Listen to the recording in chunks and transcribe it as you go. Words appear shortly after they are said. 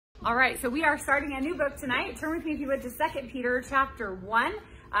All right, so we are starting a new book tonight. Turn with me, if you would, to 2 Peter chapter 1.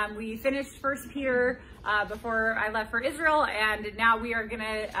 We finished 1 Peter before I left for Israel, and now we are going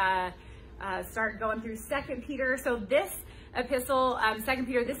to start going through 2 Peter. So this epistle, 2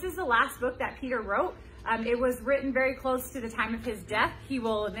 Peter, this is the last book that Peter wrote. It was written very close to the time of his death. He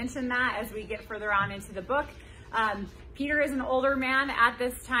will mention that as we get further on into the book. Peter is an older man at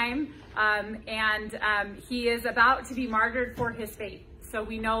this time, and he is about to be martyred for his faith. So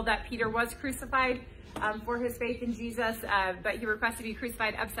we know that Peter was crucified for his faith in Jesus, but he requested to be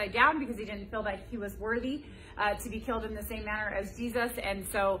crucified upside down because he didn't feel that he was worthy to be killed in the same manner as Jesus. And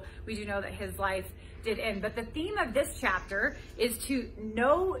so we do know that his life did end. But the theme of this chapter is to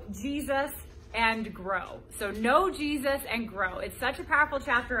know Jesus and grow. So know Jesus and grow. It's such a powerful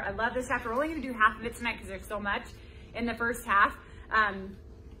chapter. I love this chapter. We're only going to do half of it tonight because there's so much in the first half.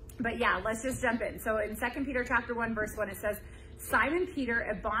 But yeah, let's just jump in. So in 2 Peter chapter 1, verse 1, it says, Simon Peter,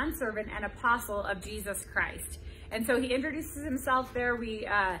 a bondservant and apostle of Jesus Christ. And so he introduces himself there. We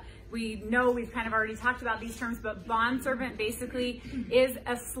know we've kind of already talked about these terms, but bondservant basically is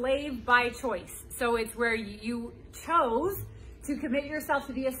a slave by choice. So it's where you chose to commit yourself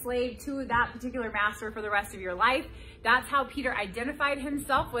to be a slave to that particular master for the rest of your life. That's how Peter identified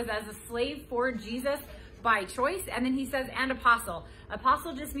himself, was as a slave for Jesus by choice. And then he says, and apostle.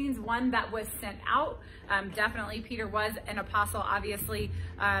 Apostle just means one that was sent out. Definitely Peter was an apostle, obviously,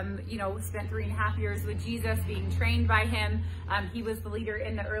 spent 3.5 years with Jesus, being trained by him. He was the leader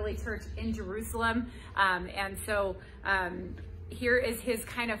in the early church in Jerusalem. And so here is his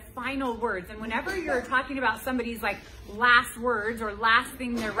kind of final words. And whenever you're talking about somebody's like last words or last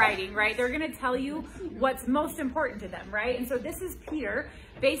thing they're writing, right, they're going to tell you what's most important to them, right? And so this is Peter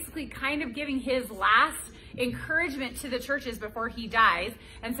basically kind of giving his last encouragement to the churches before he dies.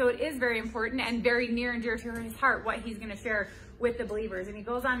 And so it is very important and very near and dear to his heart what he's going to share with the believers. And he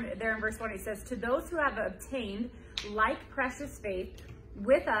goes on there in verse 1, he says, to those who have obtained like precious faith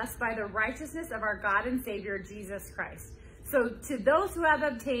with us by the righteousness of our God and Savior, Jesus Christ. So to those who have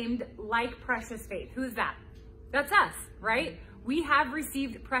obtained like precious faith, who's that? That's us, right? We have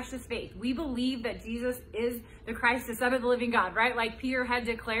received precious faith. We believe that Jesus is the Christ, the Son of the living God, right? Like Peter had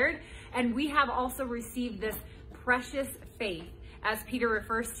declared. And we have also received this precious faith, as Peter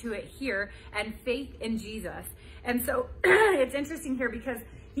refers to it here, and faith in Jesus. And so it's interesting here because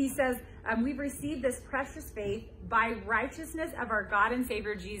he says, we've received this precious faith by righteousness of our God and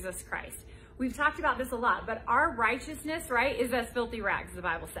Savior, Jesus Christ. We've talked about this a lot, but our righteousness, right, is as filthy rags, the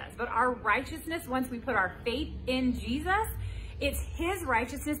Bible says. But our righteousness, once we put our faith in Jesus, it's his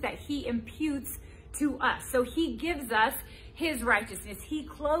righteousness that he imputes to us. So he gives us his righteousness. He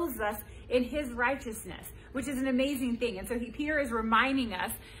clothes us in his righteousness, which is an amazing thing. And so Peter is reminding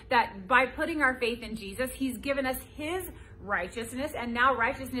us that by putting our faith in Jesus, he's given us his righteousness. And now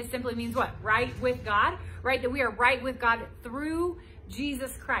righteousness simply means what? Right with God, right? That we are right with God through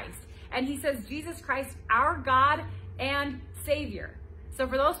Jesus Christ. And he says, Jesus Christ, our God and Savior. So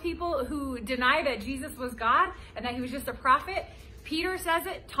for those people who deny that Jesus was God and that he was just a prophet, Peter says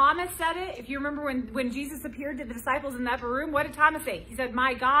it, Thomas said it. If you remember when Jesus appeared to the disciples in the upper room, what did Thomas say? He said,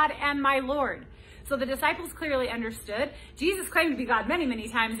 my God and my Lord. So the disciples clearly understood. Jesus claimed to be God many, many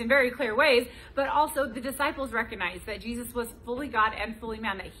times in very clear ways, but also the disciples recognized that Jesus was fully God and fully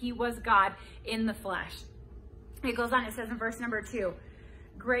man, that he was God in the flesh. It goes on, it says in verse number 2,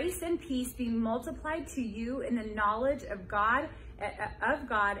 grace and peace be multiplied to you in the knowledge of God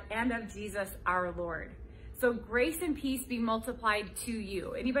and of Jesus our Lord. So grace and peace be multiplied to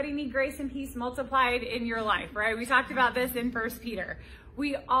you. Anybody need grace and peace multiplied in your life, right? We talked about this in 1 Peter.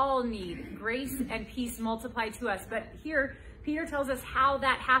 We all need grace and peace multiplied to us. But here, Peter tells us how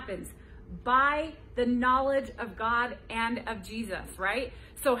that happens. By the knowledge of God and of Jesus, right?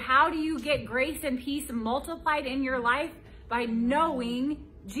 So how do you get grace and peace multiplied in your life? By knowing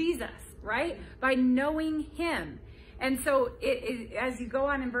Jesus, right? By knowing him. And so as you go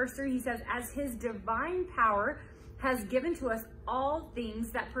on in verse 3, he says, as his divine power has given to us all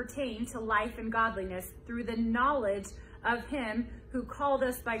things that pertain to life and godliness through the knowledge of him who called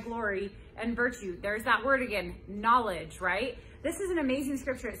us by glory and virtue. There's that word again, knowledge, right? This is an amazing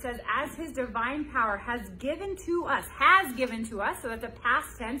scripture. It says, as his divine power has given to us, so that's a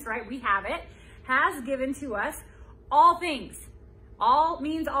past tense, right? We have it, has given to us all things. All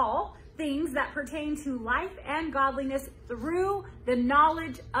means all things that pertain to life and godliness through the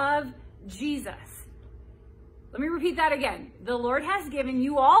knowledge of Jesus. Let me repeat that again. The Lord has given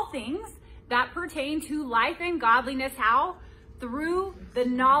you all things that pertain to life and godliness. How? Through the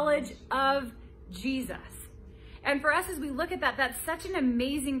knowledge of Jesus. And for us, as we look at that, that's such an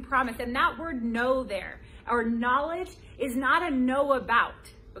amazing promise. And that word know there, or knowledge, is not a know about.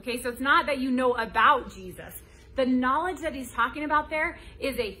 Okay, so it's not that you know about Jesus. The knowledge that he's talking about there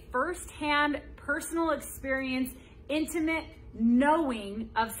is a firsthand, personal experience, intimate knowing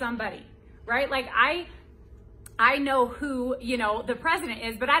of somebody, right? Like I know who, the president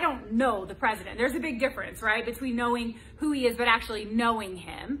is, but I don't know the president. There's a big difference, right? Between knowing who he is, but actually knowing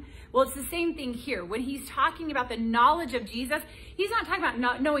him. Well, it's the same thing here. When he's talking about the knowledge of Jesus, he's not talking about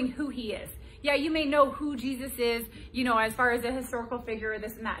not knowing who he is. Yeah, you may know who Jesus is, as far as a historical figure or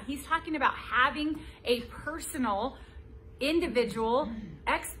this and that. He's talking about having a personal, individual,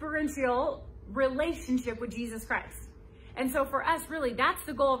 experiential relationship with Jesus Christ. And so for us, really, that's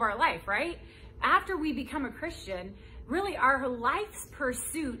the goal of our life, right? After we become a Christian, really our life's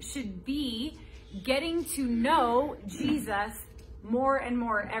pursuit should be getting to know Jesus more and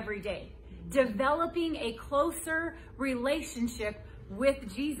more every day, developing a closer relationship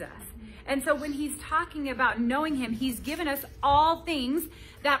with Jesus. And so when he's talking about knowing him, he's given us all things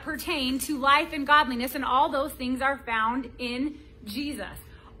that pertain to life and godliness, and all those things are found in Jesus.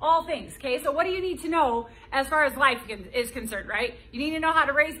 All things, okay? So what do you need to know as far as life is concerned, right? You need to know how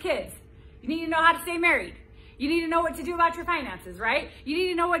to raise kids. You need to know how to stay married. You need to know what to do about your finances, right? You need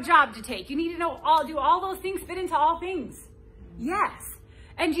to know what job to take. You need to know do all those things fit into all things? Yes.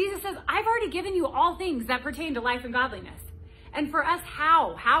 And Jesus says, I've already given you all things that pertain to life and godliness. And for us,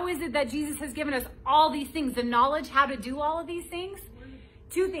 how? How is it that Jesus has given us all these things, the knowledge how to do all of these things?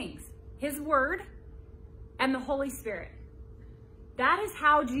 Two things, his word and the Holy Spirit. That is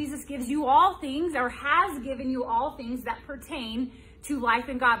how Jesus gives you all things, or has given you all things that pertain to life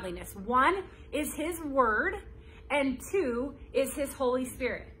and godliness. One is his word, and two is his Holy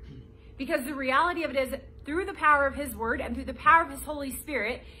Spirit. Because the reality of it is, through the power of his word and through the power of his Holy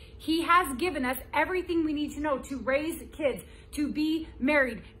Spirit, he has given us everything we need to know to raise kids, to be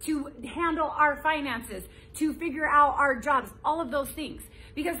married, to handle our finances, to figure out our jobs, all of those things.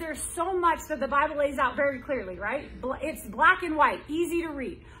 Because there's so much that the Bible lays out very clearly, right? It's black and white, easy to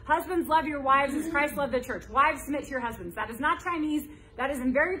read. Husbands, love your wives as Christ loved the church. Wives, submit to your husbands. That is not Chinese. That is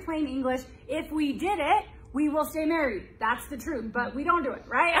in very plain English. If we did it, we will stay married. That's the truth, but we don't do it,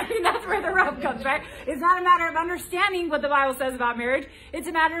 right? I mean, that's where the rub comes, right? It's not a matter of understanding what the Bible says about marriage. It's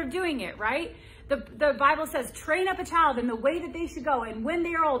a matter of doing it, right? The Bible says, train up a child in the way that they should go, and when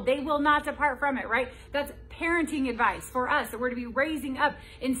they are old, they will not depart from it, right? That's parenting advice for us, that we're to be raising up,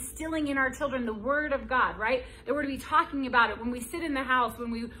 instilling in our children the word of God, right? That we're to be talking about it when we sit in the house,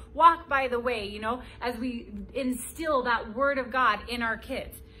 when we walk by the way, as we instill that word of God in our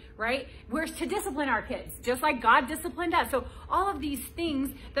kids, right? We're to discipline our kids, just like God disciplined us. So all of these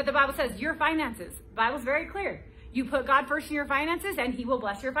things that the Bible says, your finances, the Bible's very clear. You put God first in your finances and he will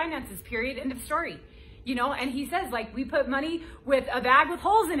bless your finances, period, end of story. And he says, like, we put money with a bag with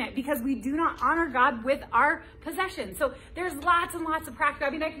holes in it because we do not honor God with our possessions. So there's lots and lots of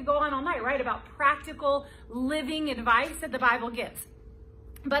practical, I could go on all night, right, about practical living advice that the Bible gives.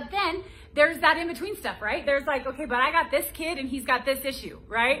 But then there's that in-between stuff, right? There's like, okay, but I got this kid and he's got this issue,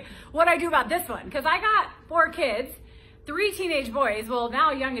 right? What do I do about this one? Because I got 4 kids, 3 teenage boys, well,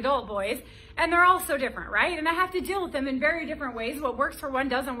 now young adult boys, and they're all so different, right? And I have to deal with them in very different ways. What works for one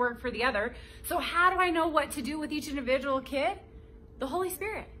doesn't work for the other. So how do I know what to do with each individual kid? The Holy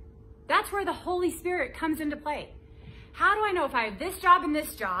Spirit. That's where the Holy Spirit comes into play. How do I know if I have this job and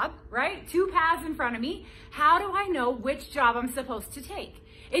this job, right? 2 paths in front of me. How do I know which job I'm supposed to take?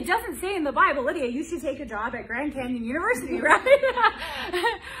 It doesn't say in the Bible, Lydia, you should take a job at Grand Canyon University, right?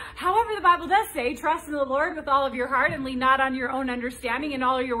 However, the Bible does say, trust in the Lord with all of your heart and lean not on your own understanding. In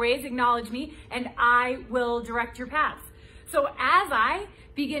all your ways acknowledge me, and I will direct your paths. So as I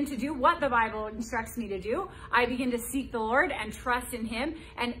begin to do what the Bible instructs me to do, I begin to seek the Lord and trust in him.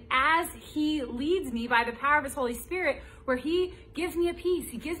 And as he leads me by the power of his Holy Spirit, where he gives me a peace,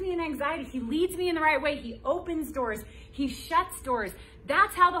 he gives me an anxiety, he leads me in the right way, he opens doors, he shuts doors.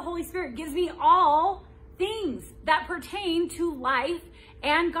 That's how the Holy Spirit gives me all things that pertain to life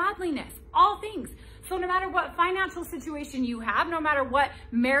and godliness. All things. So no matter what financial situation you have, no matter what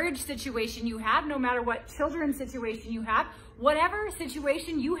marriage situation you have, no matter what children's situation you have, whatever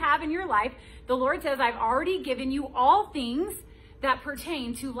situation you have in your life, the Lord says, I've already given you all things that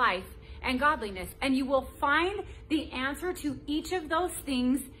pertain to life and godliness. And you will find the answer to each of those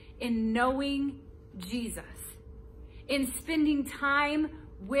things in knowing Jesus, in spending time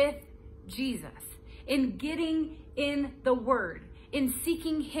with Jesus, in getting in the Word, in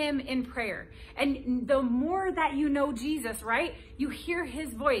seeking him in prayer. And the more that you know Jesus, right, you hear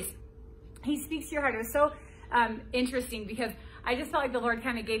his voice. He speaks to your heart. It was so interesting because I just felt like the Lord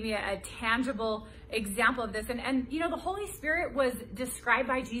kind of gave me a tangible example of this. And the Holy Spirit was described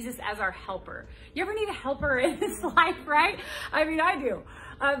by Jesus as our helper. You ever need a helper in this life, right? I mean, I do.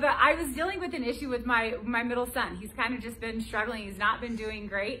 But I was dealing with an issue with my middle son. He's kind of just been struggling. He's not been doing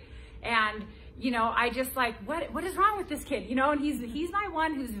great. And, I just like, what is wrong with this kid? And he's my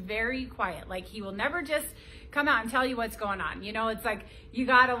one who's very quiet. Like, he will never just come out and tell you what's going on. It's like, you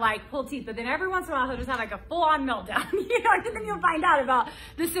gotta like pull teeth, but then every once in a while he'll just have like a full-on meltdown, and then you'll find out about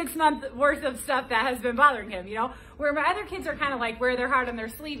the 6 month worth of stuff that has been bothering him, where my other kids are kind of like wear their heart on their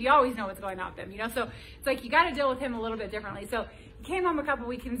sleeve. You always know what's going on with them, so it's like, you gotta deal with him a little bit differently. So he came home a couple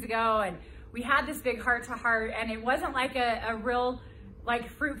weekends ago and we had this big heart to heart, and it wasn't like a real like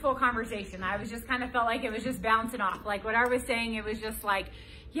fruitful conversation. I was just kind of felt like it was just bouncing off. Like what I was saying, it was just like,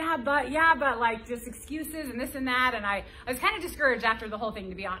 yeah, but like just excuses and this and that. And I was kind of discouraged after the whole thing,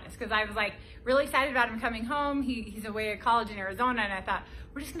 to be honest, because I was like really excited about him coming home. He's away at college in Arizona, and I thought,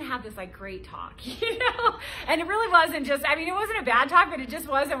 we're just gonna have this like great talk, and it really wasn't just, it wasn't a bad talk, but it just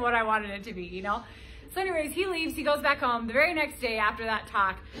wasn't what I wanted it to be, So anyways, he leaves, he goes back home. The very next day after that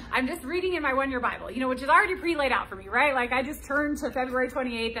talk, I'm just reading in my 1-year Bible, which is already pre-laid out for me, right? Like I just turn to February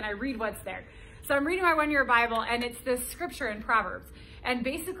 28th and I read what's there. So I'm reading my 1-year Bible, and it's this scripture in Proverbs. And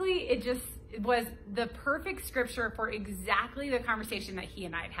basically it was the perfect scripture for exactly the conversation that he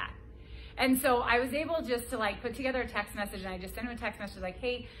and I had had. And so I was able just to like put together a text message, and I just sent him a text message like,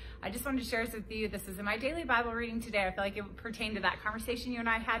 hey, I just wanted to share this with you. This is in my daily Bible reading today. I feel like it pertained to that conversation you and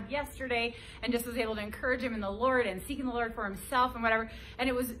I had yesterday, and just was able to encourage him in the Lord and seeking the Lord for himself and whatever. And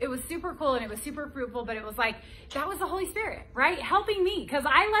it was super cool, and it was super fruitful, but it was like, that was the Holy Spirit, right? Helping me. Cause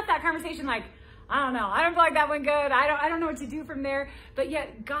I left that conversation like, I don't know. I don't feel like that went good. I don't know what to do from there. But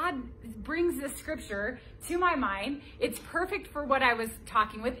yet God brings this scripture to my mind. It's perfect for what I was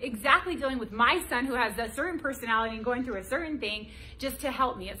talking with, exactly dealing with my son who has a certain personality and going through a certain thing, just to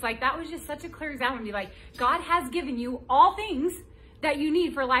help me. It's like, that was just such a clear example to be like, God has given you all things that you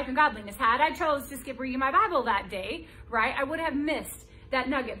need for life and godliness. Had I chose to skip reading my Bible that day, right, I would have missed that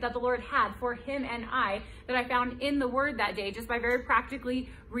nugget that the Lord had for him and I, that I found in the Word that day, just by very practically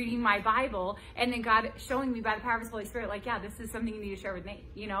reading my Bible, and then God showing me by the power of his Holy Spirit, like, yeah, this is something you need to share with Nate,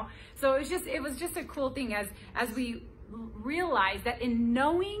 So it was just a cool thing as we realize that in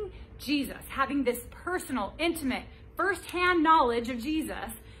knowing Jesus, having this personal, intimate, firsthand knowledge of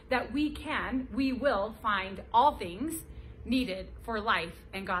Jesus, that we will find all things needed for life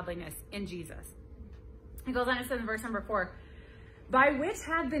and godliness in Jesus. It goes on to say in verse number 4, by which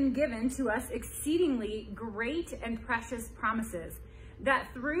have been given to us exceedingly great and precious promises, that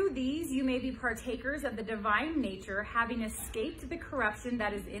through these you may be partakers of the divine nature, having escaped the corruption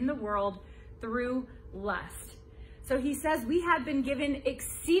that is in the world through lust. So he says we have been given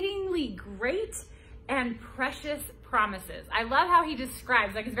exceedingly great and precious promises. I love how he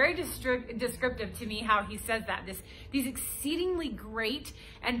describes, like, it's very descriptive to me how he says that, these exceedingly great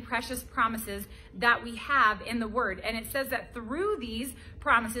and precious promises that we have in the Word. And it says that through these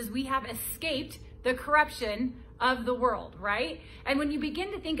promises we have escaped the corruption of the world, right? And when you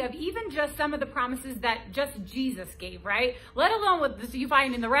begin to think of even just some of the promises that just Jesus gave, right? Let alone what you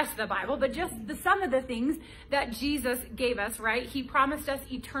find in the rest of the Bible, but just some of the things that Jesus gave us, right? He promised us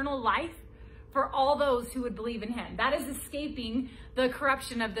eternal life for all those who would believe in him. That is escaping the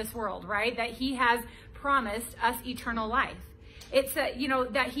corruption of this world, right? That he has promised us eternal life. It's,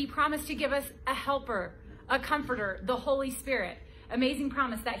 that he promised to give us a helper, a comforter, the Holy Spirit. Amazing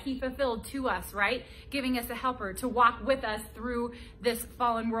promise that he fulfilled to us, right? Giving us a helper to walk with us through this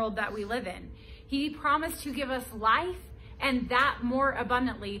fallen world that we live in. He promised to give us life, and that more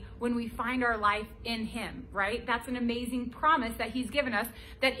abundantly when we find our life in him, right? That's an amazing promise that he's given us,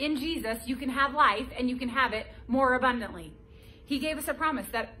 that in Jesus you can have life and you can have it more abundantly. He gave us a promise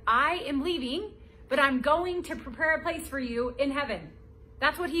that I am leaving, but I'm going to prepare a place for you in heaven.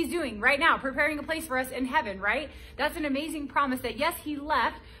 That's what he's doing right now, preparing a place for us in heaven, right? That's an amazing promise that, yes, he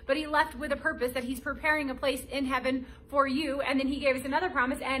left, but he left with a purpose, that he's preparing a place in heaven for you. And then he gave us another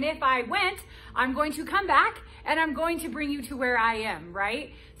promise. And if I went, I'm going to come back and I'm going to bring you to where I am,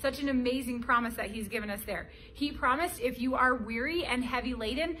 right? Such an amazing promise that he's given us there. He promised if you are weary and heavy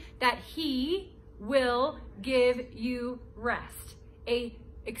laden, that he will give you rest. A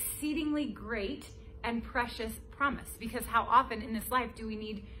exceedingly great and precious promise, because how often in this life do we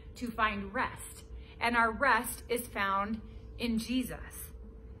need to find rest? And our rest is found in Jesus.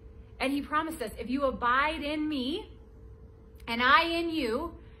 And he promised us, if you abide in me and I in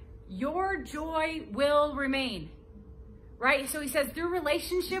you, your joy will remain, right? So he says, through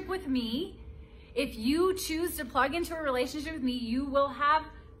relationship with me, if you choose to plug into a relationship with me, you will have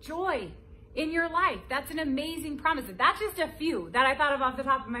joy in your life. That's an amazing promise. That's just a few that I thought of off the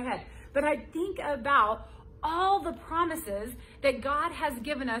top of my head. But I think about all the promises that God has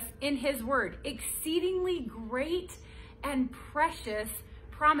given us in his word, exceedingly great and precious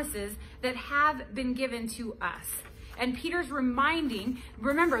promises that have been given to us. And Peter's reminding,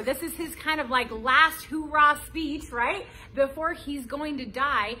 remember, this is his kind of like last hoorah speech, right? Before he's going to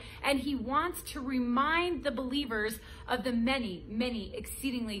die. And he wants to remind the believers of the many, many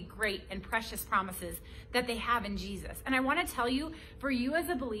exceedingly great and precious promises that they have in Jesus. And I want to tell you, for you as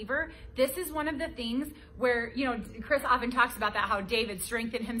a believer, this is one of the things where, you know, Chris often talks about that, how David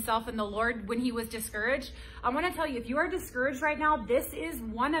strengthened himself in the Lord when he was discouraged. I want to tell you, if you are discouraged right now, this is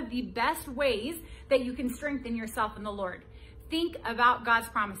one of the best ways that you can strengthen yourself in the Lord. Think about God's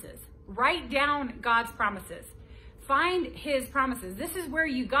promises. Write down God's promises. Find his promises. This is where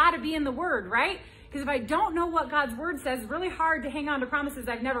you got to be in the word, right? Because if I don't know what God's word says, it's really hard to hang on to promises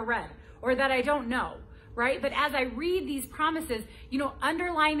I've never read or that I don't know, right? But as I read these promises, you know,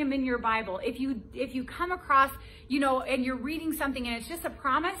 underline them in your Bible. If you come across, you know, and you're reading something and it's just a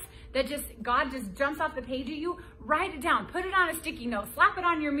promise that God just jumps off the page at you, write it down, put it on a sticky note, slap it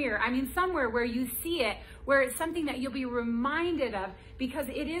on your mirror. I mean, somewhere where you see it, where it's something that you'll be reminded of, because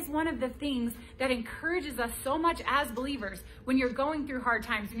it is one of the things that encourages us so much as believers when you're going through hard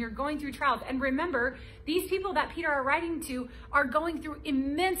times and you're going through trials. And remember, these people that Peter are writing to are going through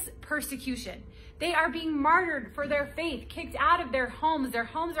immense persecution. They are being martyred for their faith, kicked out of their homes. Their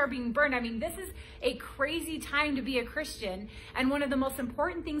homes are being burned. I mean, this is a crazy time to be a Christian. And one of the most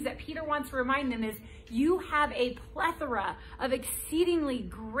important things that Peter wants to remind them is you have a plethora of exceedingly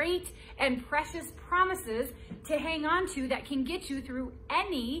great and precious promises to hang on to that can get you through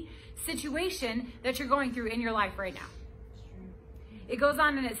any situation that you're going through in your life right now. It goes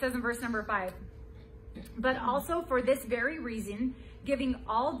on and it says in verse number 5, but also for this very reason, giving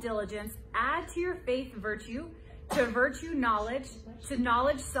all diligence, add to your faith virtue, to virtue knowledge, to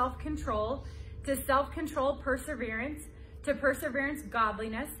knowledge self-control, to self-control perseverance, to perseverance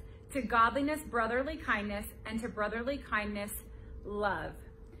godliness, to godliness brotherly kindness, and to brotherly kindness love.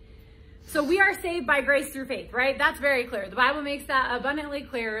 So we are saved by grace through faith, right? That's very clear. The Bible makes that abundantly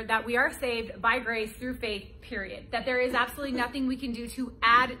clear that we are saved by grace through faith, period. That there is absolutely nothing we can do to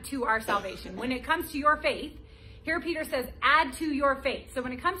add to our salvation. When it comes to your faith, here Peter says, add to your faith. So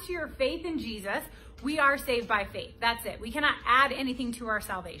when it comes to your faith in Jesus, we are saved by faith. That's it. We cannot add anything to our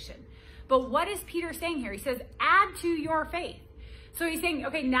salvation. But what is Peter saying here? He says, add to your faith. So he's saying,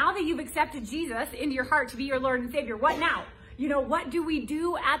 okay, now that you've accepted Jesus into your heart to be your Lord and Savior, what now? You know, what do we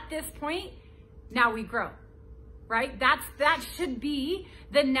do at this point? Now we grow, right? That should be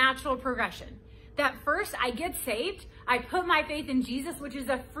the natural progression. That first I get saved, I put my faith in Jesus, which is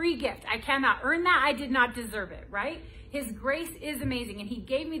a free gift. I cannot earn that. I did not deserve it, right? His grace is amazing, and he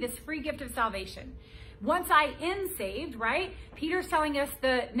gave me this free gift of salvation. Once I am saved, right? Peter's telling us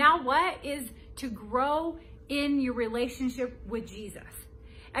now what is to grow in your relationship with Jesus.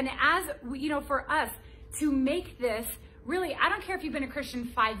 And as, you know, for us to make this really, I don't care if you've been a Christian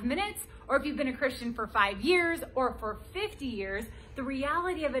 5 minutes or if you've been a Christian for 5 years or for 50 years, the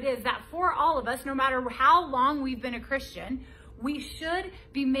reality of it is that for all of us, no matter how long we've been a Christian, we should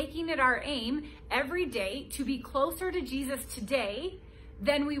be making it our aim every day to be closer to Jesus today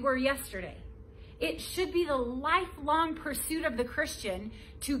than we were yesterday. It should be the lifelong pursuit of the Christian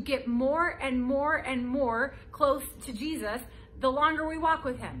to get more and more and more close to Jesus the longer we walk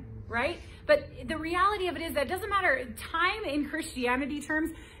with him, right? But the reality of it is that it doesn't matter. Time in Christianity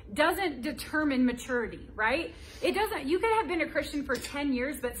terms doesn't determine maturity, right? It doesn't. You could have been a Christian for 10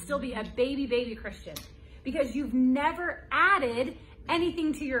 years, but still be a baby Christian because you've never added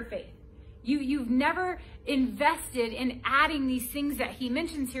anything to your faith. You've never invested in adding these things that he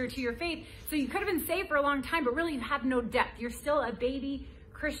mentions here to your faith. So you could have been saved for a long time, but really you have no depth. You're still a baby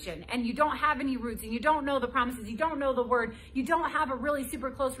Christian and you don't have any roots and you don't know the promises. You don't know the word. You don't have a really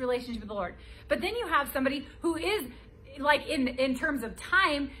super close relationship with the Lord. But then you have somebody who is like in terms of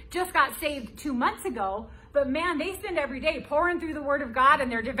time, just got saved 2 months ago, but man, they spend every day pouring through the word of God and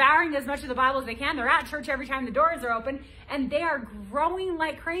they're devouring as much of the Bible as they can. They're at church every time the doors are open and they are growing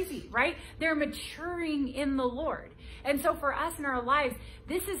like crazy, right? They're maturing in the Lord. And so for us in our lives,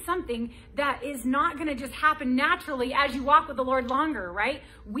 this is something that is not going to just happen naturally as you walk with the Lord longer, right?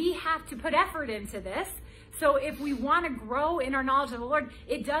 We have to put effort into this. So if we want to grow in our knowledge of the Lord,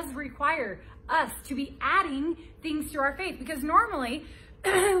 it does require us to be adding things to our faith. Because normally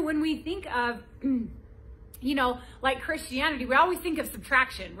when we think of, you know, like Christianity, we always think of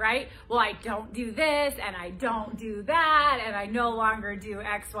subtraction, right? Well, I don't do this and I don't do that and I no longer do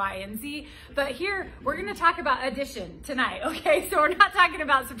X, Y, and Z. But here we're going to talk about addition tonight, okay? So we're not talking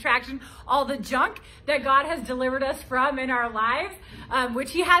about subtraction, all the junk that God has delivered us from in our lives,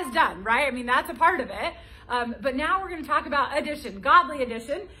 which he has done, right? I mean, that's a part of it. But now we're going to talk about addition, godly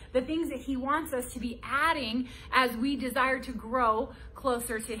addition, the things that he wants us to be adding as we desire to grow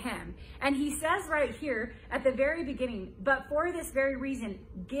closer to him. And he says right here at the very beginning, but for this very reason,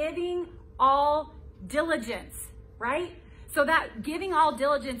 giving all diligence, right? So that giving all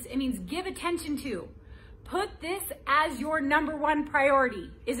diligence, it means give attention to. Put this as your number one priority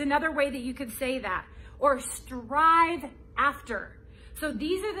is another way that you could say that. Or strive after. So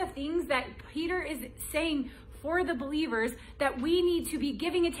these are the things that Peter is saying for the believers that we need to be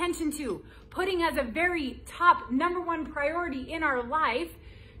giving attention to. Putting as a very top number one priority in our life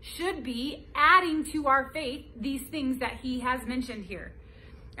should be adding to our faith these things that he has mentioned here.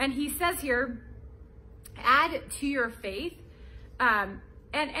 And he says here, add to your faith.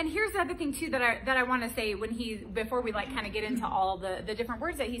 And here's the other thing too that I want to say before we kind of get into all the different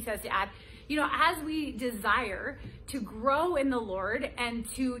words that he says to add. You know, as we desire to grow in the Lord and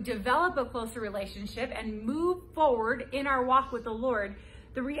to develop a closer relationship and move forward in our walk with the Lord,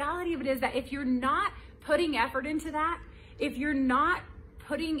 the reality of it is that if you're not putting effort into that, if you're not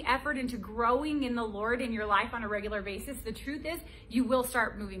putting effort into growing in the Lord in your life on a regular basis, the truth is you will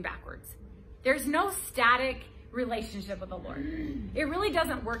start moving backwards. There's no static relationship with the Lord. It really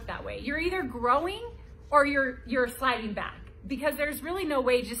doesn't work that way. You're either growing or you're sliding back, because there's really no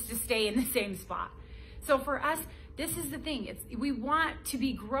way just to stay in the same spot. So for us, this is the thing. We want to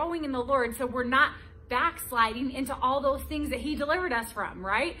be growing in the Lord so we're not backsliding into all those things that he delivered us from,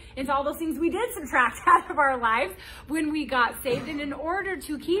 right? Into all those things we did subtract out of our lives when we got saved. And in order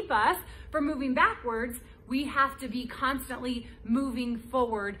to keep us from moving backwards, we have to be constantly moving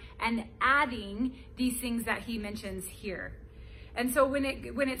forward and adding these things that he mentions here. And so when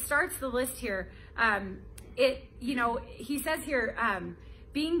it starts the list here, he says here,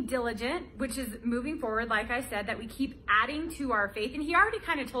 being diligent, which is moving forward, like I said, that we keep adding to our faith. And he already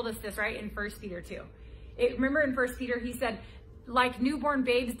kind of told us this, right, in 1 Peter 2. Remember in 1 Peter, he said, like newborn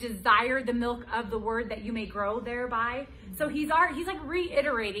babes, desire the milk of the word that you may grow thereby. So he's like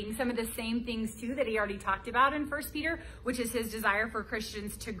reiterating some of the same things too that he already talked about in 1 Peter, which is his desire for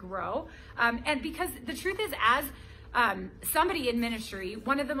Christians to grow. And because the truth is, as somebody in ministry,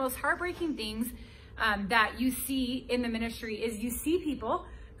 one of the most heartbreaking things that you see in the ministry is you see people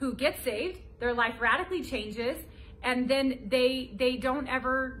who get saved, their life radically changes, and then they don't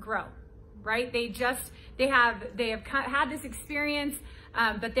ever grow, right? They have had this experience,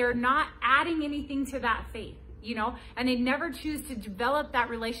 but they're not adding anything to that faith, and they never choose to develop that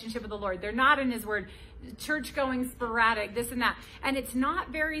relationship with the Lord. They're not in his word, church going, sporadic, this and that. And it's not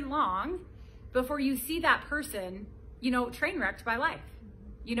very long before you see that person, train wrecked by life,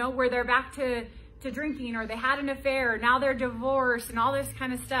 where they're back to drinking, or they had an affair, or now they're divorced, and all this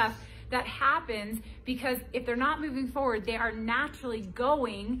kind of stuff that happens because if they're not moving forward, they are naturally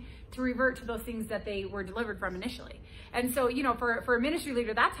going to revert to those things that they were delivered from initially. And so, for a ministry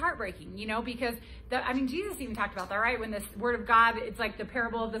leader, that's heartbreaking, because Jesus even talked about that, right? When this word of God, it's like the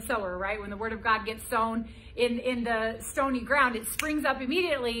parable of the sower, right? When the word of God gets sown in the stony ground, it springs up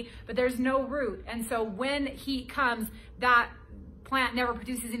immediately, but there's no root. And so when heat comes, that plant never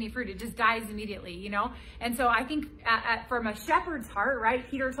produces any fruit. It just dies immediately, And so I think from a shepherd's heart, right?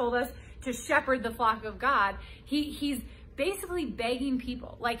 Peter told us to shepherd the flock of God. He's basically begging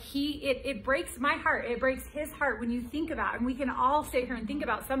people. It breaks my heart. It breaks his heart when you think about, and we can all sit here and think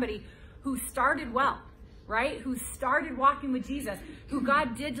about somebody who started well, right? Who started walking with Jesus, who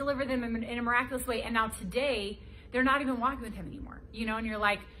God did deliver them in a miraculous way. And now today they're not even walking with him anymore, and you're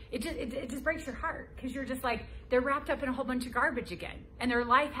like, it just breaks your heart, because you're just like, they're wrapped up in a whole bunch of garbage again. And their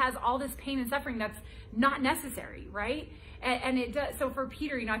life has all this pain and suffering that's not necessary, right? And it does. So for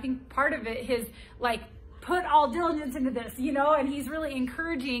Peter, I think part of it is put all diligence into this, and he's really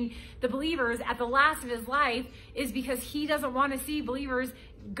encouraging the believers at the last of his life, is because he doesn't want to see believers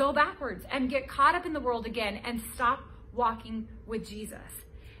go backwards and get caught up in the world again and stop walking with Jesus.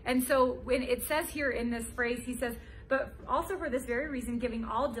 And so when it says here in this phrase, he says, but also for this very reason, giving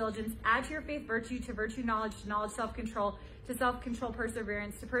all diligence, add to your faith virtue, to virtue knowledge, to knowledge self-control, to self-control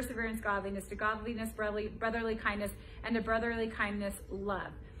perseverance, to perseverance godliness, to godliness brotherly kindness, and to brotherly kindness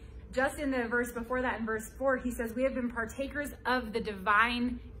love. Just in the verse before that, in verse 4, he says, we have been partakers of the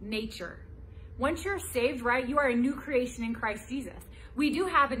divine nature. Once you're saved, right, you are a new creation in Christ Jesus. We do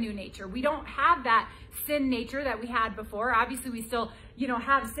have a new nature. We don't have that sin nature that we had before. Obviously, we still,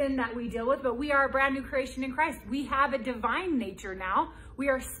 have sin that we deal with, but we are a brand new creation in Christ. We have a divine nature now. We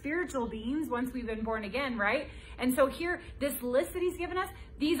are spiritual beings once we've been born again, right? And so here, this list that he's given us,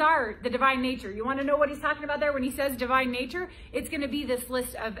 these are the divine nature. You want to know what he's talking about there when he says divine nature? It's going to be this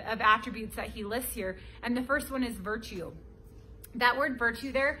list of attributes that he lists here. And the first one is virtue. That word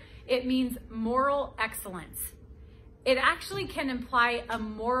virtue there it means moral excellence. It actually can imply a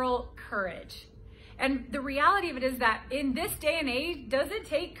moral courage. And the reality of it is that in this day and age, does it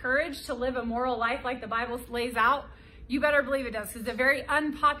take courage to live a moral life like the Bible lays out? You better believe it does, because it's a very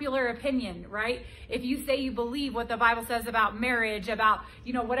unpopular opinion, right? If you say you believe what the Bible says about marriage, about,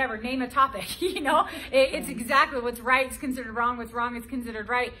 whatever, name a topic, it's exactly what's right is considered wrong, what's wrong is considered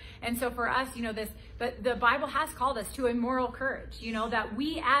right. And so for us, but the Bible has called us to a moral courage, that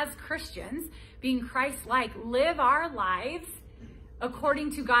we as Christians, being Christ-like, live our lives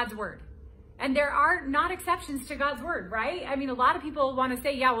according to God's word. And there are not exceptions to God's word, right? I mean, a lot of people want to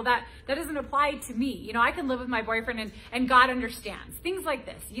say, yeah, well, that doesn't apply to me. I can live with my boyfriend and God understands. Things like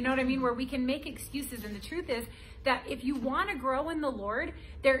this, you know what I mean? Where we can make excuses. And the truth is that if you want to grow in the Lord,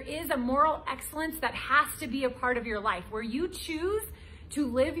 there is a moral excellence that has to be a part of your life, where you choose to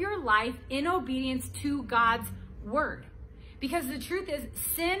live your life in obedience to God's word. Because the truth is,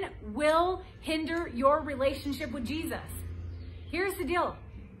 sin will hinder your relationship with Jesus. Here's the deal.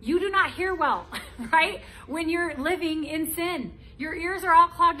 You do not hear well, right? When you're living in sin, your ears are all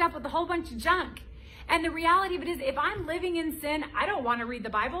clogged up with a whole bunch of junk. And the reality of it is, if I'm living in sin, I don't want to read the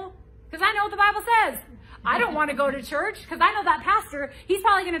Bible because I know what the Bible says. I don't want to go to church because I know that pastor, he's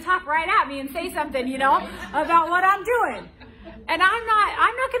probably going to talk right at me and say something, about what I'm doing. And I'm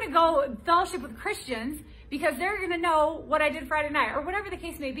not going to go fellowship with Christians because they're going to know what I did Friday night or whatever the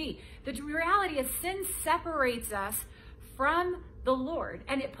case may be. The reality is, sin separates us from the Lord,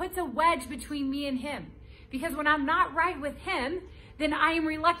 and it puts a wedge between me and him, because when I'm not right with him, then I am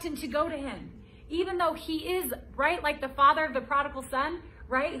reluctant to go to him, even though he is right, like the father of the prodigal son,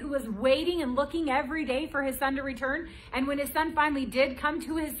 right, who was waiting and looking every day for his son to return. And when his son finally did come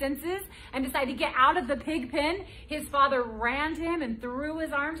to his senses and decide to get out of the pig pen, his father ran to him and threw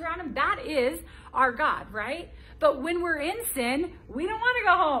his arms around him. That is our God, right? But when we're in sin, we don't want to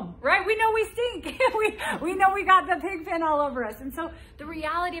go home, right? We know we stink. we know we got the pig pen all over us. And so the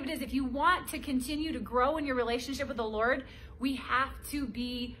reality of it is, if you want to continue to grow in your relationship with the Lord, we have to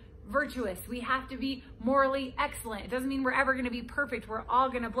be virtuous. We have to be morally excellent. It doesn't mean we're ever going to be perfect. We're all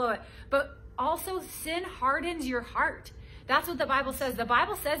going to blow it. But also, sin hardens your heart. That's what the Bible says. The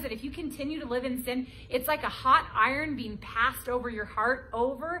Bible says that if you continue to live in sin, it's like a hot iron being passed over your heart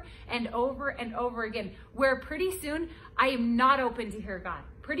over and over and over again, where pretty soon I am not open to hear God.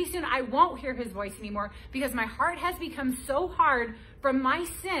 Pretty soon I won't hear his voice anymore, because my heart has become so hard from my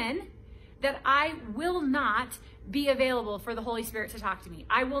sin that I will not be available for the Holy Spirit to talk to me.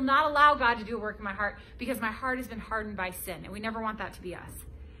 I will not allow God to do a work in my heart, because my heart has been hardened by sin, and we never want that to be us.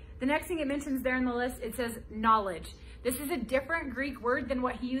 The next thing it mentions there in the list, it says knowledge. This is a different Greek word than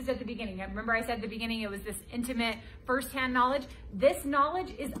what he used at the beginning. Remember I said at the beginning it was this intimate, firsthand knowledge. This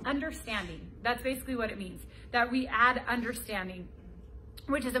knowledge is understanding. That's basically what it means, that we add understanding,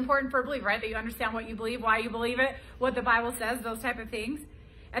 which is important for a believer, right? That you understand what you believe, why you believe it, what the Bible says, those type of things.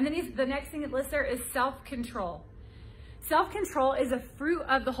 And then the next thing it lists there is self-control. Self-control is a fruit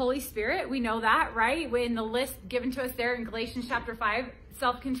of the Holy Spirit. We know that, right? In the list given to us there in Galatians chapter 5,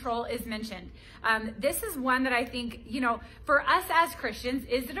 self-control is mentioned. This is one that I think, for us as Christians,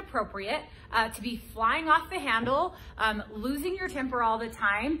 is it appropriate to be flying off the handle, losing your temper all the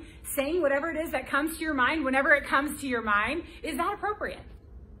time, saying whatever it is that comes to your mind whenever it comes to your mind? Is that appropriate?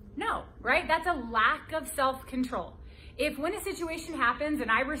 No, right? That's a lack of self-control. If when a situation happens and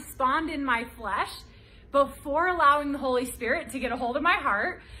I respond in my flesh before allowing the Holy Spirit to get a hold of my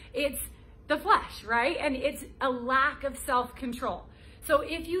heart, it's the flesh, right? And it's a lack of self-control. So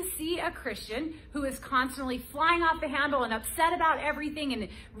if you see a Christian who is constantly flying off the handle and upset about everything and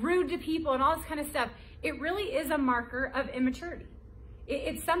rude to people and all this kind of stuff, it really is a marker of immaturity.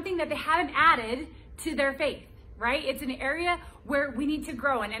 It's something that they haven't added to their faith, right? It's an area where we need to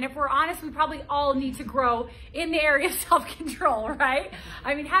grow in. And if we're honest, we probably all need to grow in the area of self-control, right?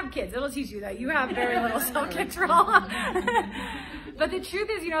 I mean, have kids. It'll teach you that. You have very little self-control. But the truth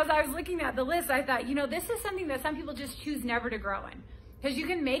is, as I was looking at the list, I thought, this is something that some people just choose never to grow in. Because you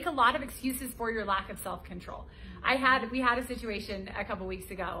can make a lot of excuses for your lack of self-control. We had a situation a couple weeks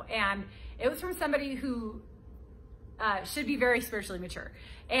ago, and it was from somebody who should be very spiritually mature.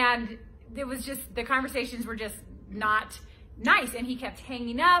 And it was just, the conversations were just not nice, and he kept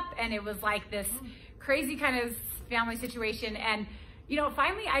hanging up, and it was like this crazy kind of family situation. And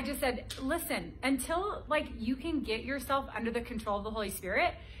finally I just said, listen, until you can get yourself under the control of the Holy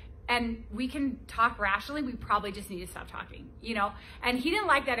Spirit and we can talk rationally, we probably just need to stop talking, And he didn't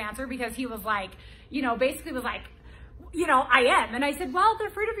like that answer, because he was like, basically was like, I am. And I said, well, the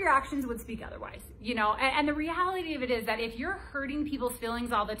fruit of your actions would speak otherwise, and the reality of it is that if you're hurting people's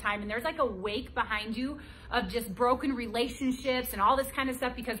feelings all the time and there's like a wake behind you of just broken relationships and all this kind of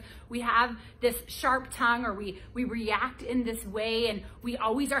stuff because we have this sharp tongue or we react in this way and we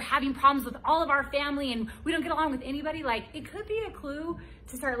always are having problems with all of our family and we don't get along with anybody, like it could be a clue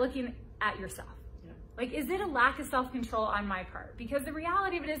to start looking at yourself. Like, is it a lack of self-control on my part? Because the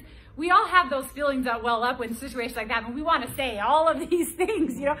reality of it is we all have those feelings that well up when situations like that, and we want to say all of these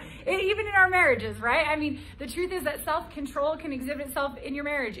things, even in our marriages, right? I mean, the truth is that self-control can exhibit itself in your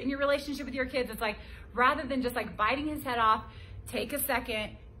marriage, in your relationship with your kids. It's like, rather than just like biting his head off, take a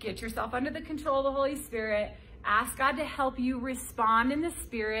second, get yourself under the control of the Holy Spirit, ask God to help you respond in the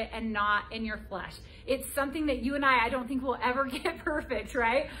Spirit and not in your flesh. It's something that you and I don't think will ever get perfect,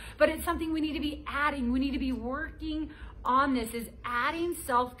 right? But it's something we need to be adding. We need to be working on this, is adding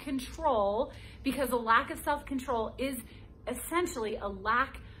self-control, because a lack of self-control is essentially a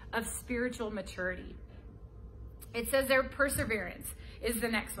lack of spiritual maturity. It says there, perseverance is the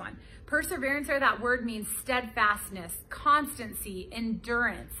next one. Perseverance, or that word, means steadfastness, constancy,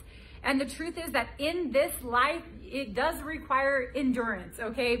 endurance. And the truth is that in this life, it does require endurance,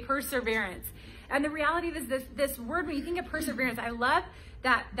 okay? Perseverance. And the reality is this word, when you think of perseverance, I love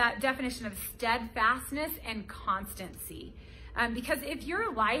that definition of steadfastness and constancy. Because if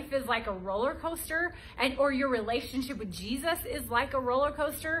your life is like a roller coaster, or your relationship with Jesus is like a roller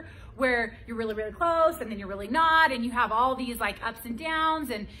coaster, where you're really, really close and then you're really not, and you have all these like ups and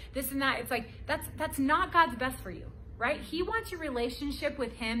downs and this and that, it's like, that's not God's best for you. Right? He wants your relationship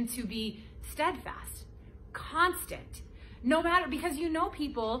with him to be steadfast, constant, no matter, because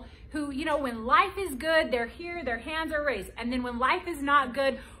people who, when life is good, they're here, their hands are raised. And then when life is not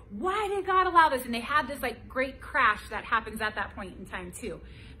good, why did God allow this? And they have this like great crash that happens at that point in time too.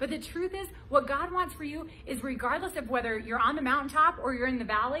 But the truth is, what God wants for you is, regardless of whether you're on the mountaintop or you're in the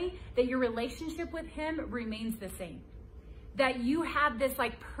valley, that your relationship with him remains the same. That you have this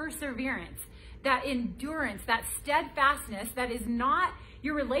like perseverance, that endurance, that steadfastness, that is not,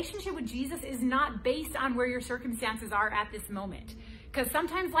 your relationship with Jesus is not based on where your circumstances are at this moment. Because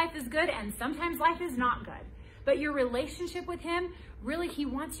sometimes life is good and sometimes life is not good. But your relationship with him, really, he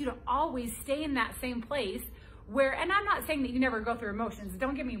wants you to always stay in that same place where, and I'm not saying that you never go through emotions,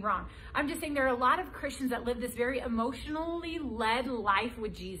 don't get me wrong. I'm just saying there are a lot of Christians that live this very emotionally led life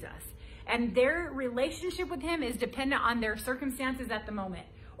with Jesus. And their relationship with him is dependent on their circumstances at the moment,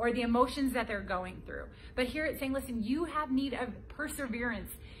 or the emotions that they're going through. But here it's saying, listen, you have need of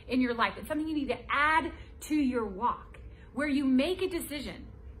perseverance in your life. It's something you need to add to your walk, where you make a decision,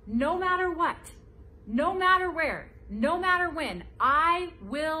 no matter what, no matter where, no matter when, I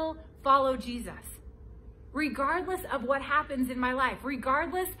will follow Jesus. Regardless of what happens in my life,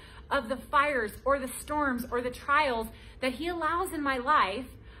 regardless of the fires or the storms or the trials that he allows in my life,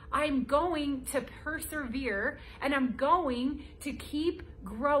 I'm going to persevere, and I'm going to keep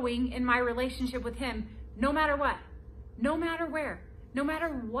growing in my relationship with him, no matter what, no matter where, no matter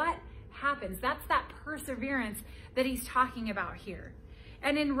what happens. That's that perseverance that he's talking about here.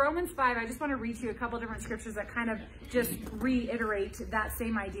 And in Romans 5, I just want to read to you a couple different scriptures that kind of just reiterate that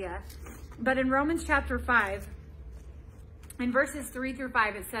same idea. But in Romans chapter 5, in verses 3 through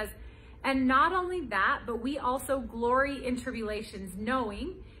 5, it says, and not only that, but we also glory in tribulations,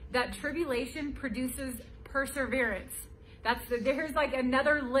 knowing that tribulation produces perseverance. There's like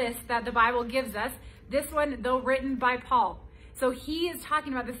another list that the Bible gives us. This one, though written by Paul. So he is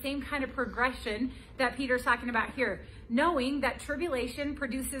talking about the same kind of progression that Peter's talking about here. Knowing that tribulation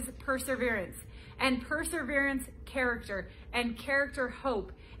produces perseverance, and perseverance, character, and character,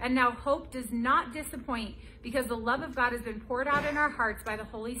 hope. And now hope does not disappoint, because the love of God has been poured out in our hearts by the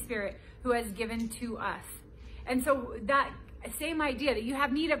Holy Spirit, who has given to us. And so that same idea, that you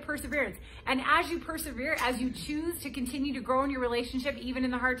have need of perseverance. And as you persevere, as you choose to continue to grow in your relationship, even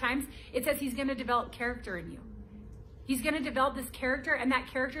in the hard times, it says he's going to develop character in you. He's going to develop this character, and that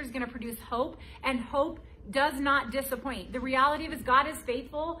character is going to produce hope, and hope does not disappoint. The reality of it is, God is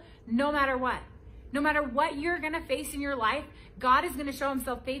faithful no matter what. No matter what you're going to face in your life, God is going to show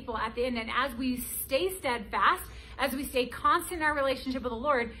himself faithful at the end. And as we stay steadfast, as we stay constant in our relationship with the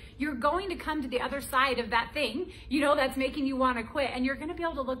Lord, you're going to come to the other side of that thing, that's making you want to quit. And you're going to be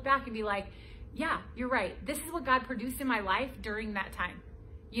able to look back and be like, yeah, you're right. This is what God produced in my life during that time.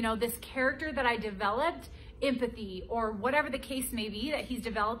 This character that I developed, empathy, or whatever the case may be that he's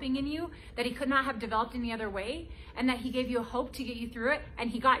developing in you, that he could not have developed any other way, and that he gave you a hope to get you through it,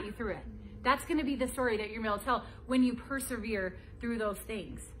 and he got you through it. That's going to be the story that you're going to be able to tell when you persevere through those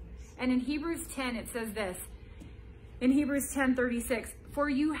things. And in Hebrews 10, it says this. In Hebrews 10:36, for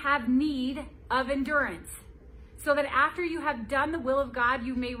you have need of endurance. so that after you have done the will of God,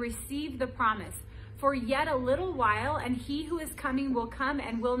 you may receive the promise. For yet a little while, and he who is coming will come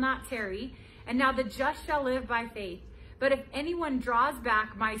and will not tarry. And now the just shall live by faith. But if anyone draws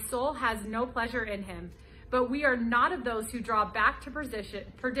back, my soul has no pleasure in him. But we are not of those who draw back to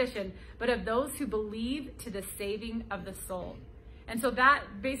perdition, but of those who believe to the saving of the soul. And so that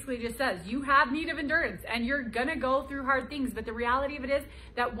basically just says you have need of endurance and you're going to go through hard things. But the reality of it is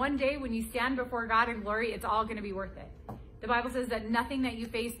that one day when you stand before God in glory, it's all going to be worth it. The Bible says that nothing that you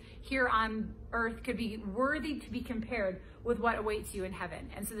face here on earth could be worthy to be compared with what awaits you in heaven.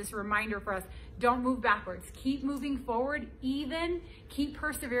 And so this reminder for us, don't move backwards. Keep moving forward, keep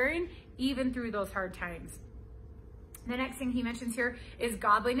persevering, even through those hard times. The next thing he mentions here is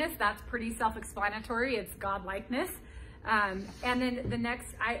godliness. That's pretty self-explanatory. It's godlikeness. And then the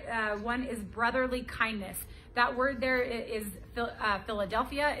next one is brotherly kindness. That word there is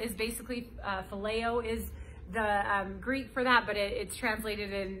Philadelphia, is basically phileo is the Greek for that, but it's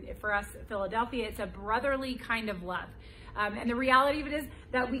translated in for us Philadelphia. It's a brotherly kind of love. And the reality of it is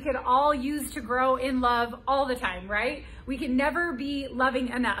that we could all use to grow in love all the time, right? We can never be loving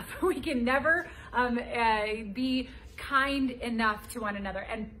enough. We can never be kind enough to one another.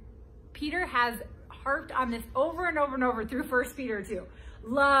 And Peter has harped on this over and over and over through 1 Peter 2.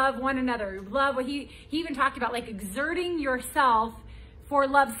 Love one another. Love. He even talked about like exerting yourself for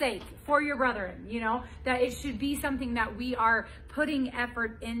love's sake, for your brethren, you know, that it should be something that we are putting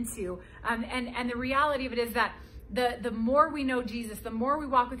effort into. And the reality of it is that the more we know Jesus, the more we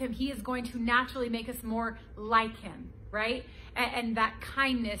walk with him, he is going to naturally make us more like him, right? And that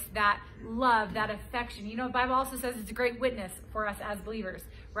kindness, that love, that affection. You know, the Bible also says it's a great witness for us as believers,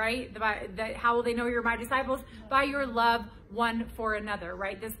 right? How will they know you're my disciples? By your love one for another,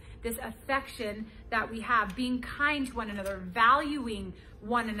 right? This affection that we have, being kind to one another, valuing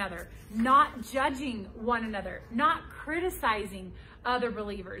one another, not judging one another, not criticizing other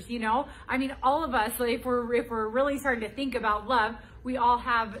believers, you know? I mean, all of us, like, if we're really starting to think about love, we all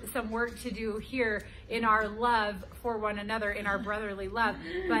have some work to do here in our love for one another, in our brotherly love.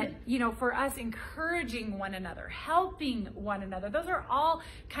 But, you know, for us, encouraging one another, helping one another, those are all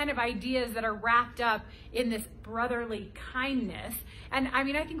kind of ideas that are wrapped up in this brotherly kindness. And I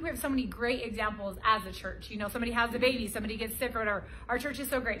mean, I think we have so many great examples as a church. You know, somebody has a baby, somebody gets sick or whatever. Our church is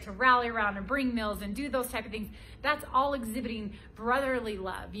so great to rally around and bring meals and do those type of things. That's all exhibiting brotherly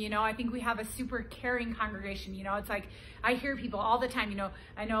love. You know, I think we have a super caring congregation. You know, it's like, I hear people all the time, you know,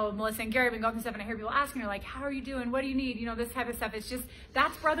 I know Melissa and Gary have been going through stuff, and I hear people asking her, like, how are you doing? What do you need? You know, this type of stuff. It's just,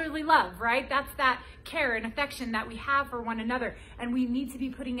 that's brotherly love, right? That's that care and affection that we have for one another. And we need to be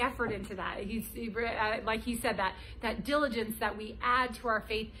putting effort into that. Like he said, that diligence that we add to our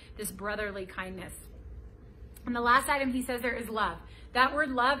faith, this brotherly kindness. And the last item he says there is love. That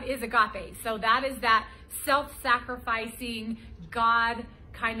word love is agape. So that is that self-sacrificing, God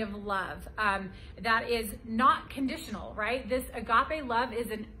kind of love that is not conditional, right? This agape love is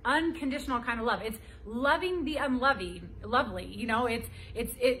an unconditional kind of love. It's loving the lovely. You know,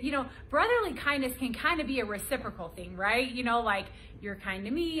 you know, brotherly kindness can kind of be a reciprocal thing, right? You know, like, you're kind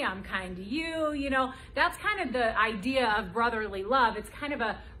to me, I'm kind to you, you know, that's kind of the idea of brotherly love. It's kind of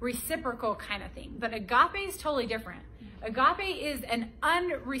a reciprocal kind of thing, but agape is totally different. Agape is an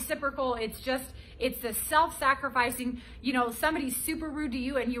unreciprocal, it's the self-sacrificing, you know, somebody's super rude to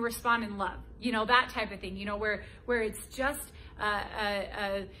you and you respond in love, you know, that type of thing, you know, where it's just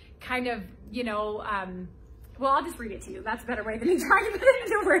a kind of, you know, well, I'll just read it to you. That's a better way than me trying to put it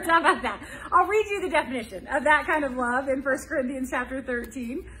into words. How about that? I'll read you the definition of that kind of love in 1 Corinthians chapter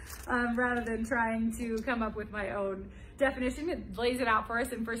 13, rather than trying to come up with my own definition. It lays it out for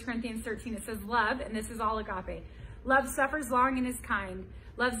us in 1 Corinthians 13. It says love, and this is all agape. Love suffers long and is kind.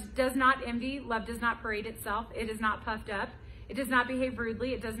 Love does not envy. Love does not parade itself. It is not puffed up. It does not behave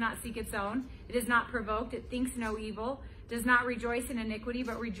rudely. It does not seek its own. It is not provoked. It thinks no evil. Does not rejoice in iniquity,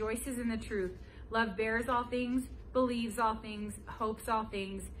 but rejoices in the truth. Love bears all things, believes all things, hopes all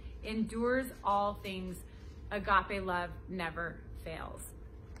things, endures all things. Agape love never fails.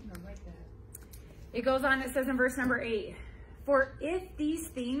 I like that. It goes on, it says in verse number 8, for if these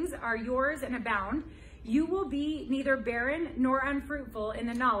things are yours and abound, you will be neither barren nor unfruitful in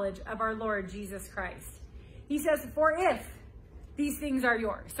the knowledge of our Lord Jesus Christ. He says, for if these things are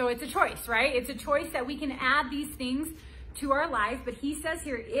yours. So it's a choice, right? It's a choice that we can add these things to our life. But he says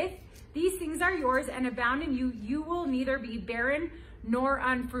here, if these things are yours and abound in you, you will neither be barren nor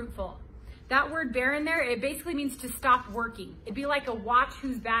unfruitful. That word barren there, it basically means to stop working. It'd be like a watch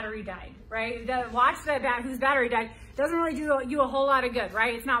whose battery died, right? The watch whose battery died doesn't really do you a whole lot of good,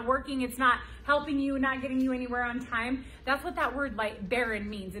 right? It's not working, it's not helping you, not getting you anywhere on time. That's what that word like barren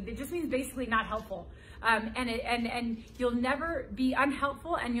means. It just means basically not helpful. And you'll never be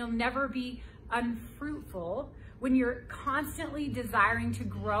unhelpful, and you'll never be unfruitful when you're constantly desiring to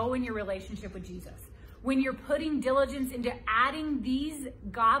grow in your relationship with Jesus. When you're putting diligence into adding these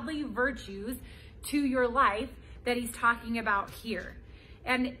godly virtues to your life that he's talking about here.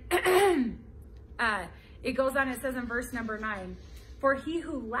 And it goes on, it says in verse number 9, for he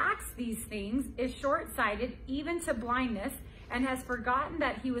who lacks these things is short-sighted even to blindness, and has forgotten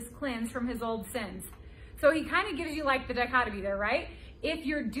that he was cleansed from his old sins. So he kind of gives you like the dichotomy there, right? If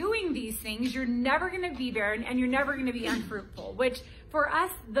you're doing these things, you're never going to be barren, and you're never going to be unfruitful, which for us,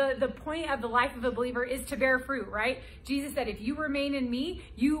 the point of the life of a believer is to bear fruit, right? Jesus said, if you remain in me,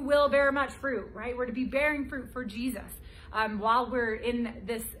 you will bear much fruit, right? We're to be bearing fruit for Jesus while we're in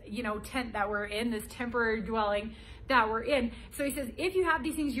this, tent that we're in, this temporary dwelling that we're in. So he says, if you have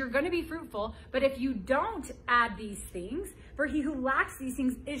these things, you're going to be fruitful. But if you don't add these things, for he who lacks these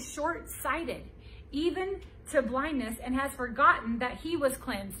things is short-sighted, even to blindness, and has forgotten that he was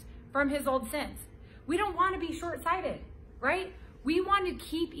cleansed from his old sins. We don't want to be short-sighted, right? We want to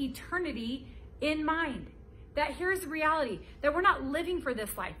keep eternity in mind. That here's the reality, that we're not living for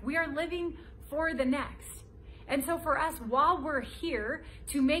this life. We are living for the next. And so for us, while we're here,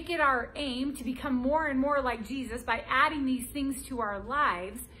 to make it our aim to become more and more like Jesus by adding these things to our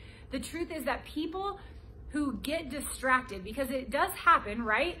lives, the truth is that people who get distracted, because it does happen,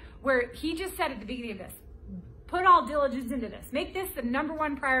 right? Where he just said at the beginning of this, put all diligence into this. Make this the number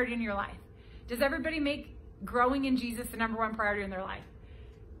one priority in your life. Does everybody make growing in Jesus the number one priority in their life?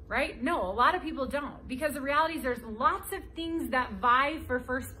 Right? No, a lot of people don't. Because the reality is there's lots of things that vie for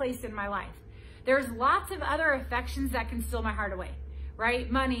first place in my life. There's lots of other affections that can steal my heart away, right?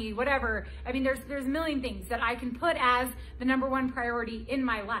 Money, whatever. I mean, there's a million things that I can put as the number one priority in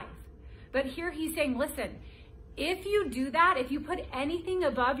my life. But here he's saying, listen, if you do that, if you put anything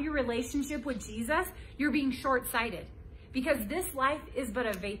above your relationship with Jesus, you're being short-sighted, because this life is but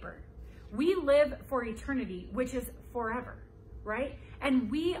a vapor. We live for eternity, which is forever, right?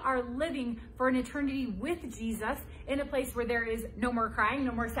 And we are living for an eternity with Jesus in a place where there is no more crying,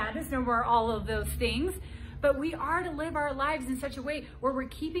 no more sadness, no more all of those things. But we are to live our lives in such a way where we're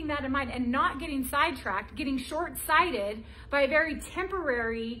keeping that in mind and not getting sidetracked, getting short-sighted by a very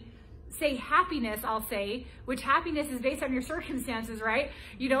temporary, say, happiness, I'll say, which happiness is based on your circumstances, right?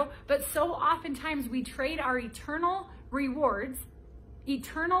 But so oftentimes we trade our eternal rewards,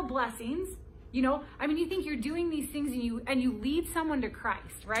 eternal blessings. You think you're doing these things and you lead someone to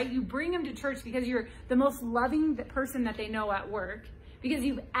Christ, right? You bring them to church because you're the most loving person that they know at work, because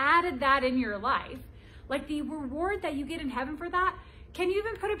you've added that in your life. Like the reward that you get in heaven for that, can you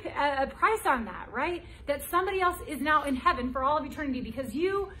even put a price on that, right? That somebody else is now in heaven for all of eternity because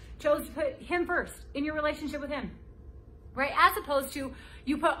you chose to put him first in your relationship with him, right? As opposed to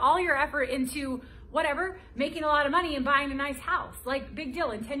you put all your effort into whatever, making a lot of money and buying a nice house. Like, big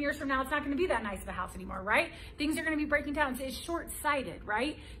deal. In 10 years from now, it's not going to be that nice of a house anymore, right? Things are going to be breaking down. So it's short-sighted,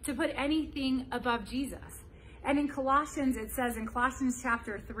 right? To put anything above Jesus. And in Colossians, it says in Colossians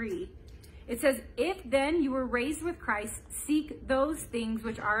chapter 3, it says, if then you were raised with Christ, seek those things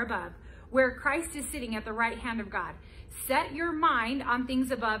which are above, where Christ is sitting at the right hand of God. Set your mind on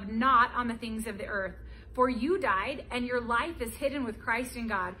things above, not on the things of the earth. For you died, and your life is hidden with Christ in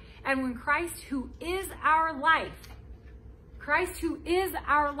God. And when Christ, who is our life,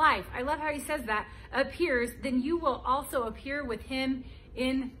 I love how he says that, appears, then you will also appear with him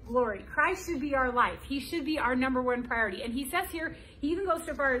in glory. Christ should be our life. He should be our number one priority. And he says here, he even goes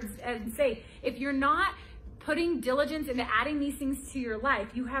so far as say, if you're not putting diligence into adding these things to your life,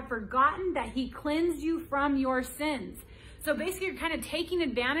 you have forgotten that he cleansed you from your sins. So basically, you're kind of taking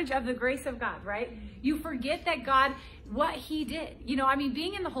advantage of the grace of God, right? You forget that God, what he did.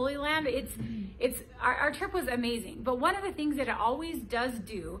 Being in the Holy Land, our trip was amazing. But one of the things that it always does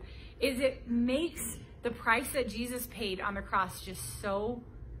do is it makes the price that Jesus paid on the cross just so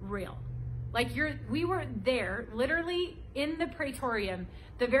real. Like we were there, literally in the praetorium,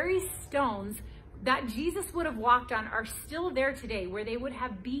 the very stones that Jesus would have walked on are still there today, where they would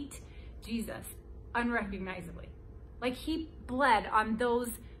have beat Jesus unrecognizably. Like he bled on those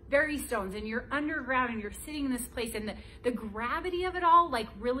very stones, and you're underground and you're sitting in this place, and the gravity of it all like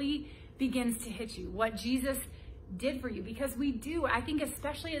really begins to hit you, what Jesus did for you. Because we do, I think,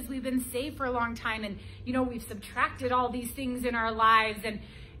 especially as we've been saved for a long time, and we've subtracted all these things in our lives, and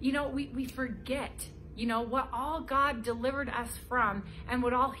we forget what all God delivered us from and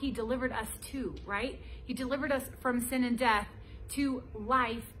what all he delivered us to, right? He delivered us from sin and death to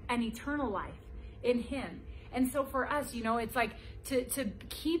life and eternal life in him. And so for us, you know, it's like to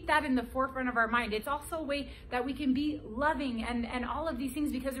keep that in the forefront of our mind. It's also a way that we can be loving and all of these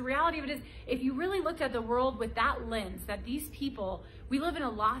things, because the reality of it is, if you really looked at the world with that lens, that these people, we live in a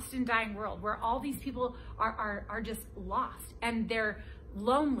lost and dying world where all these people are just lost, and they're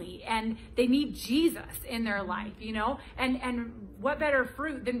lonely, and they need Jesus in their life, you know, and what better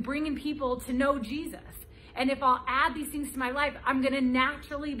fruit than bringing people to know Jesus? And if I'll add these things to my life, I'm going to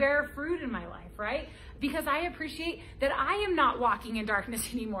naturally bear fruit in my life, right? Because I appreciate that I am not walking in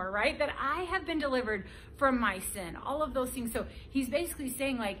darkness anymore, right? That I have been delivered from my sin, all of those things. So he's basically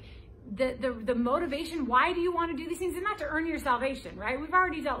saying, like, the motivation, why do you want to do these things? Is not to earn your salvation, right? We've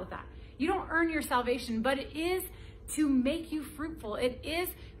already dealt with that. You don't earn your salvation, but it is to make you fruitful. It is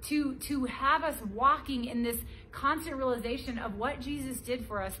to have us walking in this constant realization of what Jesus did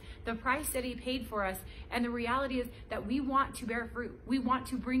for us, the price that he paid for us. And the reality is that we want to bear fruit. We want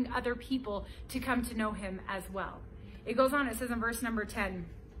to bring other people to come to know him as well. It goes on, it says in verse number 10,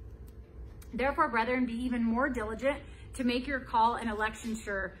 therefore, brethren, be even more diligent to make your call and election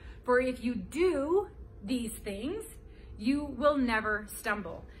sure. For if you do these things, you will never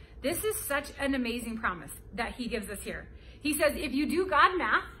stumble. This is such an amazing promise that he gives us here. He says, if you do God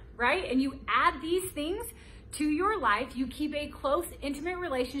math, right, and you add these things to your life, you keep a close, intimate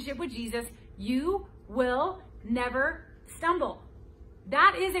relationship with Jesus, you will never stumble.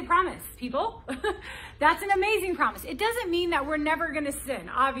 That is a promise, people. That's an amazing promise. It doesn't mean that we're never going to sin.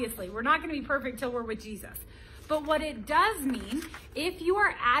 Obviously, we're not going to be perfect till we're with Jesus. But what it does mean, if you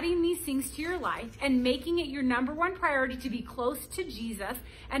are adding these things to your life and making it your number one priority to be close to Jesus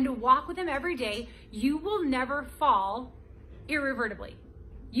and to walk with him every day, you will never fall irrevertibly.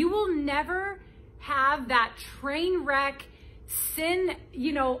 You will never have that train wreck, sin,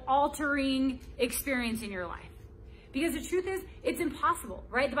 you know, altering experience in your life. Because the truth is, it's impossible,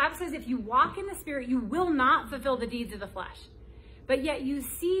 right? The Bible says if you walk in the Spirit, you will not fulfill the deeds of the flesh. But yet you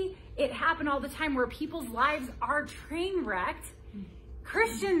see it happen all the time where people's lives are train wrecked.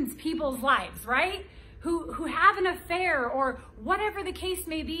 Christians' people's lives, right? Who have an affair or whatever the case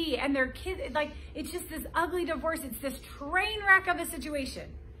may be, and their kids, like, it's just this ugly divorce. It's this train wreck of a situation.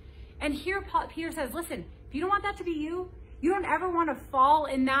 And here Peter says, listen, if you don't want that to be you, you don't ever want to fall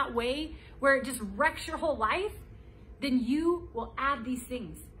in that way where it just wrecks your whole life, then you will add these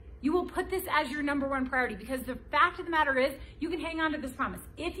things. You will put this as your number one priority, because the fact of the matter is, you can hang on to this promise.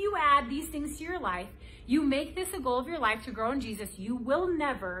 If you add these things to your life, you make this a goal of your life to grow in Jesus, you will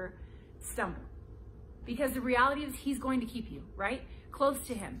never stumble. Because the reality is he's going to keep you, right? Close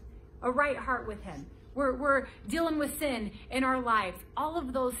to him, a right heart with him. We're dealing with sin in our lives. All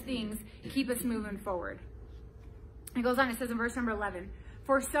of those things keep us moving forward. It goes on, it says in verse number 11,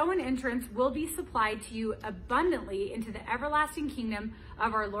 for so an entrance will be supplied to you abundantly into the everlasting kingdom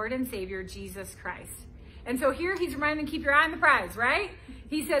of our Lord and Savior, Jesus Christ. And so here he's reminding them, keep your eye on the prize, right?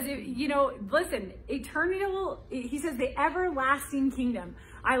 He says, you know, listen, eternal, he says the everlasting kingdom.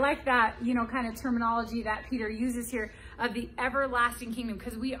 I like that, you know, kind of terminology that Peter uses here of the everlasting kingdom,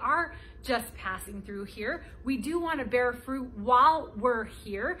 because we are just passing through here. We do want to bear fruit while we're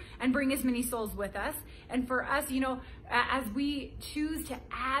here and bring as many souls with us. And for us, you know, as we choose to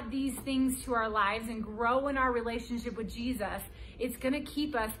add these things to our lives and grow in our relationship with Jesus, it's going to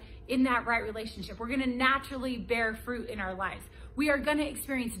keep us in that right relationship. We're going to naturally bear fruit in our lives. We are going to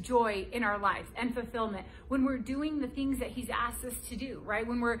experience joy in our lives and fulfillment when we're doing the things that he's asked us to do, right?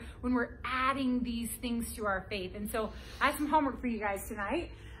 When we're adding these things to our faith. And so I have some homework for you guys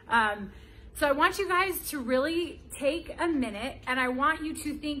tonight. So I want you guys to really take a minute, and I want you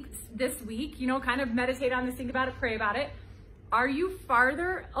to think this week, you know, kind of meditate on this, think about it, pray about it. Are you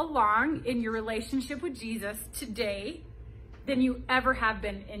farther along in your relationship with Jesus today than you ever have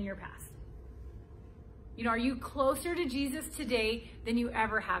been in your past? You know, are you closer to Jesus today than you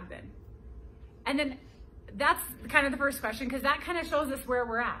ever have been? And then that's kind of the first question, because that kind of shows us where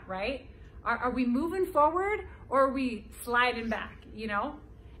we're at, right? Are we moving forward, or are we sliding back, you know?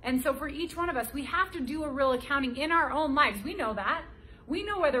 And so for each one of us, we have to do a real accounting in our own lives. We know that. We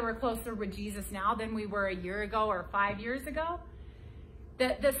know whether we're closer with Jesus now than we were a year ago or 5 years ago.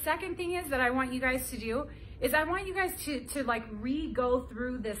 The second thing is that I want you guys to do is I want you guys to like re-go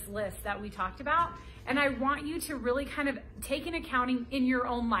through this list that we talked about. And I want you to really kind of take an accounting in your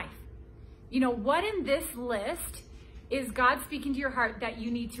own life. You know, what in this list is God speaking to your heart that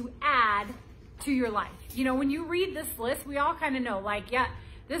you need to add to your life? You know, when you read this list, we all kind of know, like, yeah,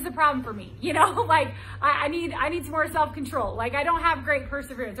 this is a problem for me, you know, like I need some more self-control. Like I don't have great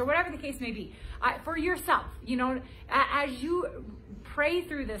perseverance, or whatever the case may be. For yourself, you know, as you pray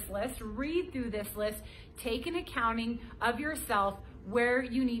through this list, read through this list, take an accounting of yourself where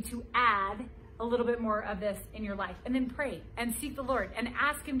you need to add a little bit more of this in your life. And then pray and seek the Lord and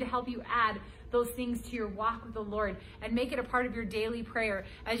ask him to help you add those things to your walk with the Lord, and make it a part of your daily prayer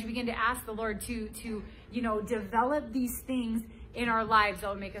as you begin to ask the Lord to develop these things in our lives that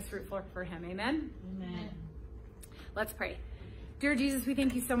will make us fruitful for him. Amen? Amen. Let's pray. Dear Jesus, we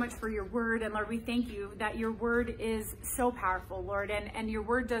thank you so much for your word. And Lord, we thank you that your word is so powerful, Lord, and your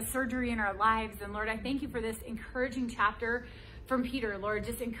word does surgery in our lives. And Lord, I thank you for this encouraging chapter from Peter, Lord,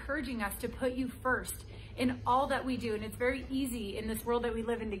 just encouraging us to put you first in all that we do. And it's very easy in this world that we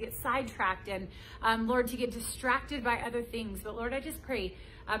live in to get sidetracked and, Lord, to get distracted by other things. But Lord, I just pray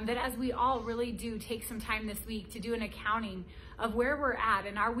that as we all really do take some time this week to do an accounting of where we're at,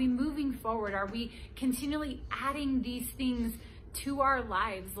 and are we moving forward? Are we continually adding these things to our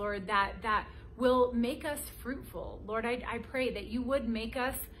lives, Lord, that will make us fruitful? Lord, I pray that you would make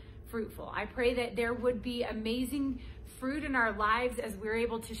us fruitful. I pray that there would be amazing fruit in our lives as we're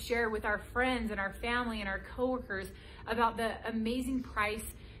able to share with our friends and our family and our coworkers about the amazing price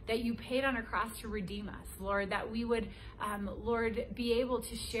that you paid on a cross to redeem us, Lord, that we would, Lord, be able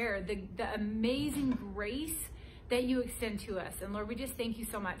to share the amazing grace that you extend to us. And Lord, we just thank you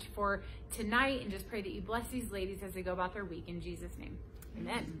so much for tonight, and just pray that you bless these ladies as they go about their week. In Jesus' name,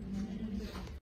 amen.